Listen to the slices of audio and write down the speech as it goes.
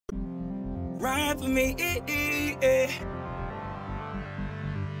Ride for me,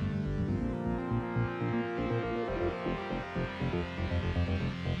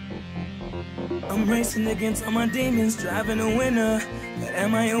 I'm racing against all my demons, driving a winner, but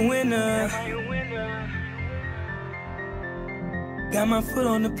am I a winner? Got my foot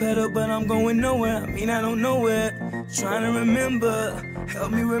on the pedal, but I'm going nowhere. I mean, I don't know where. Trying to remember,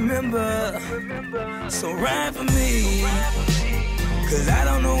 help me remember. So ride for me, cause I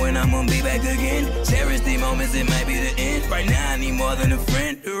don't know when I'm gonna be back again. Cherish these moments, it might be the end. Right now I need more than a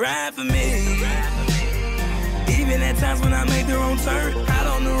friend to ride for me. Even at times when I make the wrong turn, out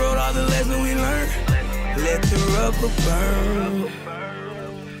on the road, all the lessons we learn. Let the rubber burn.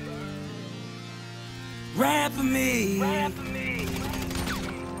 Ride for me. Ride for me.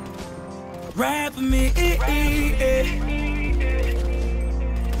 Ride for me.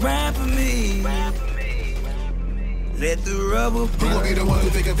 Let the rubber burn. You gon' be the one who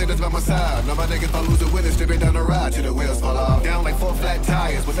think of things by my side. Now my niggas if I lose the winners, stripping down the ride till the wheels fall off. Down like 4 flat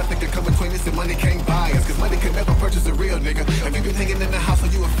tires, but nothing can come between us and money can't buy us. Cause money can never purchase a real nigga. If you been hanging in the house, so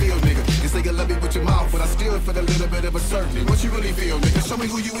you a feel nigga. You say you love me with your mouth, but I still feel a little bit of uncertainty. What you really feel, nigga? Show me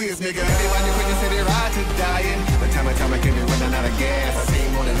who you is, nigga. Everybody when they say they ride to dying, but time and time I keep me running out of gas. I see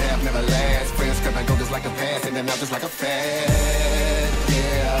more than half never last. Friends come and go just like a pass, and then out just like a fad.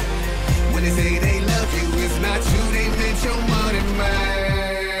 Yeah. When they say they love you, it's not you, they meant your money,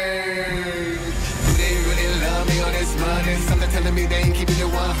 man. Do they really love me on this money? Something telling me they ain't keeping it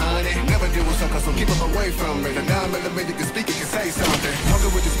 100. Never deal with suckers, so keep them away from me. The 9mm you can speak, you can say something.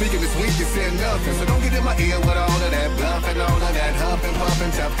 Talking with you speaking this week, you said nothing. So don't get in my ear with all of that bluff and all of that huffing,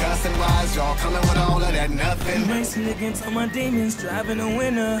 puffing, tough cussing wise. Y'all coming with all of that nothing. I'm racing against all my demons, driving a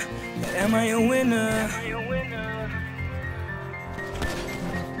winner, but am I a winner?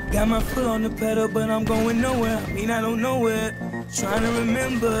 Got my foot on the pedal, but I'm going nowhere. I mean, I don't know where. Trying to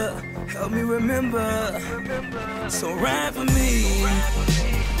remember, help me remember. So ride for me,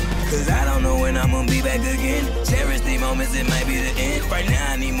 cause I don't know when I'm gonna be back again. Cherish these moments, it might be the end. Right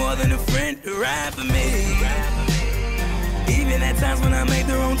now I need more than a friend to ride for me. Even at times when I make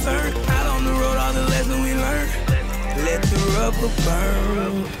the wrong turn, out on the road, all the lessons we learn. Let the rubber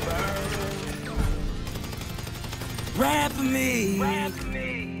burn. Ride for me. Ride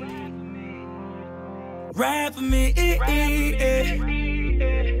for me,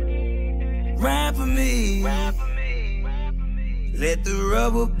 ride for me. Let the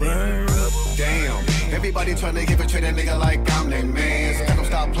rubber burn. Damn, everybody tryna give a trade a nigga like I'm their man. So don't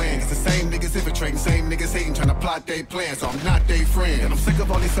stop playing, it's the same niggas infiltrating, same niggas hating, tryna plot their plans. So I'm not their friend. And I'm sick of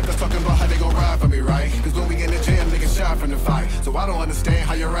all these suckers talking about how they gon' ride for me, right? Cause when we in the jail, niggas shot from the fight. So I don't understand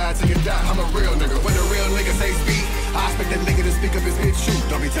how you ride till you die. I'm a real nigga. When the real niggas say speak, I expect that nigga to speak up his bitch shoot.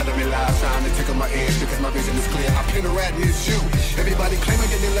 Don't be telling me lies, trying to tickle my ears because my vision is clear. I pin a rat in his shoe. Everybody claiming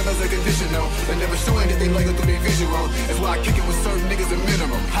that their levels are conditional, but never showing that they loyal through their visual. That's why I kick it with certain niggas a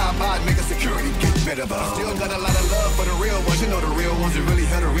minimum. High by nigga security, get better, but still got a lot of love for the real ones. You know the real ones that really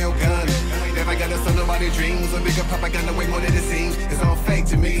had a real gun. If I got a son, nobody dreams. A bigger propaganda way more than it seems. It's all fake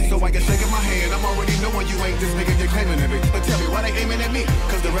to me, so I can shake in my hand. I'm already knowing you ain't this nigga you're claiming to be. But tell me why they aiming at me?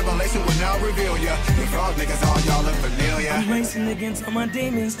 Cause the revelation will now reveal ya. The fraud niggas, all y'all are familiar. I'm racing against all my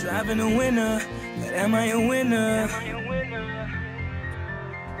demons, driving a winner, but am I a winner?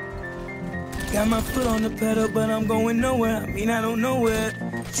 Got my foot on the pedal, but I'm going nowhere. I mean, I don't know where.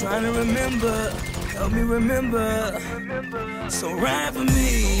 Trying to remember, help me remember. So ride for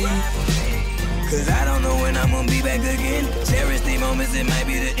me, cause I don't know when I'm gonna be back again. Cherish these moments, it might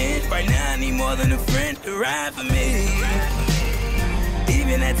be the end. Right now I need more than a friend to ride for me.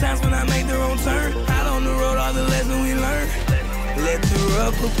 Even at times when I make the wrong turn, out on the road, all the lessons we learn. Let the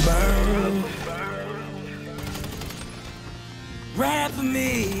rubber burn. Ride for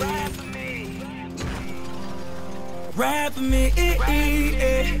me. Ride for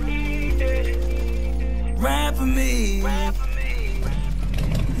me. Ride for me.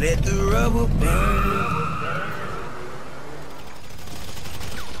 Let the rubber burn.